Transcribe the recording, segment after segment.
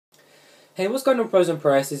Hey, what's going on, pros and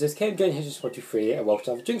PROesse? This is Kevin Jones here, just 43, and welcome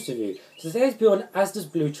to another drinks review. So today's be on ASDA's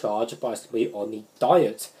Blue Charge, but it's going to be on the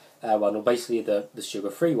diet one, or basically the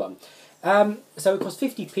sugar-free one. So it costs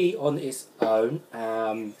 50p on its own.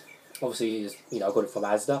 Obviously, I got it from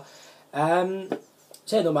ASDA.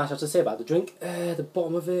 So yeah, not much to say about the drink. The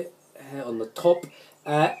bottom of it, on the top.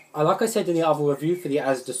 Like I said in the other review for the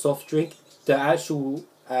ASDA soft drink, the actual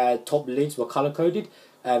top lids were colour-coded.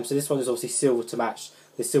 So this one is obviously silver to match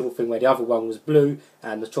the silver thing, where the other one was blue,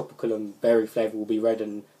 and the tropical and berry flavour will be red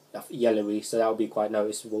and yellowy, so that will be quite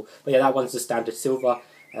noticeable. But yeah, that one's the standard silver,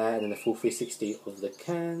 and then the full 360 of the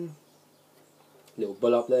can. Little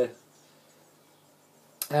bull up there.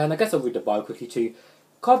 And I guess I'll read the bio quickly too.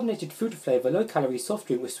 Carbonated fruit flavour, low calorie soft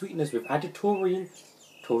drink with sweeteners with added taurine,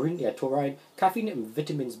 caffeine and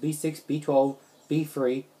vitamins B6, B12,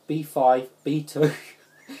 B3, B5, B2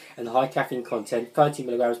 and high caffeine content, 30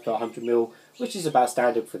 milligrams per 100 ml, which is about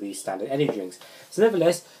standard for these standard energy drinks. So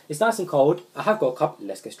nevertheless, it's nice and cold. I have got a cup.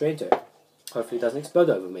 Let's get straight into it. Hopefully it doesn't explode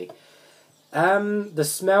over me. The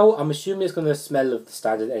smell, I'm assuming it's going to smell of the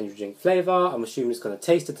standard energy drink flavour. I'm assuming it's going to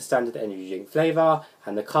taste of the standard energy drink flavour.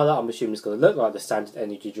 And the colour, I'm assuming it's going to look like the standard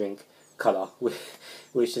energy drink colour,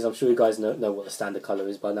 which is, I'm sure you guys know what the standard colour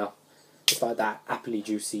is by now. It's like that appley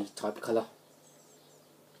juicy type of colour.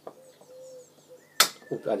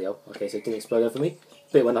 Oh, bloody hell. Okay, so it didn't explode over me.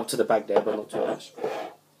 Bit went up to the back there, but not too much.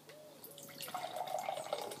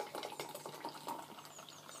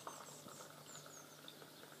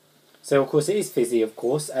 So, of course, it is fizzy, of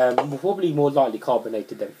course. Probably more likely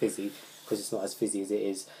carbonated than fizzy, because it's not as fizzy as it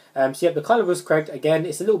is. So, yeah, the colour was correct. Again,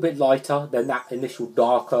 it's a little bit lighter than that initial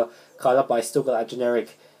darker colour, but I still got that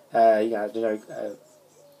generic,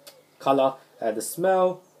 colour. The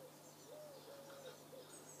smell.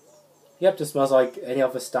 Yep, just smells like any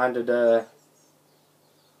other standard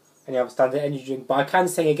energy drink. But I can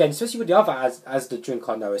say again, especially with the other as the drink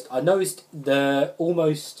I noticed the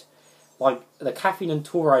almost like the caffeine and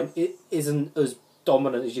taurine, it isn't as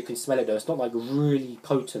dominant as you can smell it though. It's not like really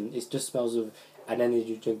potent. It just smells of an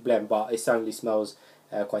energy drink blend, but it certainly smells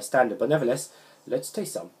quite standard. But nevertheless, let's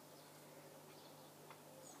taste some.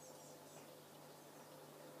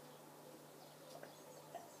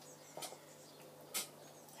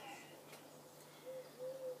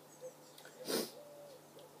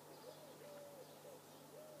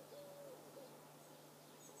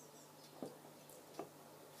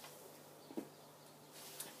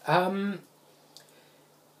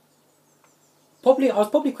 I was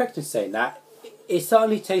probably correct in saying that. It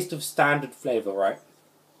certainly tastes of standard flavour, right?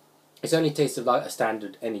 It certainly tastes of like a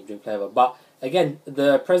standard energy drink flavour. But again,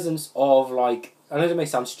 the presence of like, I know it may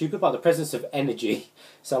sound stupid, but the presence of energy.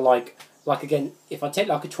 So like again, if I take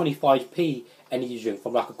like a 25p energy drink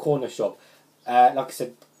from like a corner shop, like I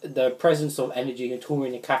said, the presence of energy and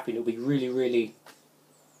taurine and caffeine will be really, really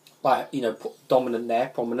like, dominant there,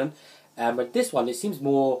 prominent. But this one, it seems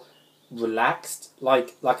more relaxed.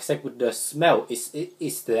 Like I said, with the smell, it's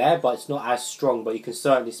there, but it's not as strong. But you can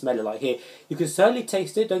certainly smell it. Like here, you can certainly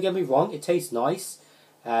taste it. Don't get me wrong, it tastes nice.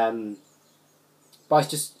 But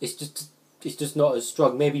it's just not as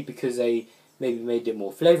strong. Maybe because they made it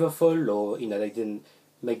more flavourful, or they didn't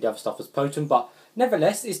make the other stuff as potent. But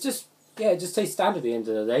nevertheless, it just tastes standard at the end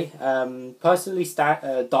of the day. Personally,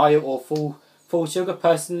 diet or full sugar,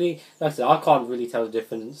 personally, like I said, I can't really tell the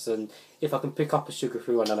difference, and if I can pick up a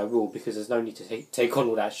sugar-free one, then I will, because there's no need to take on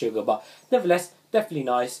all that sugar. But nevertheless, definitely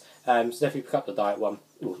nice. So definitely pick up the diet one,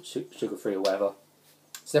 or sugar-free or whatever.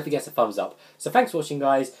 So definitely gets a thumbs up. So thanks for watching,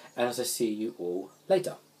 guys, and I'll see you all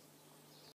later.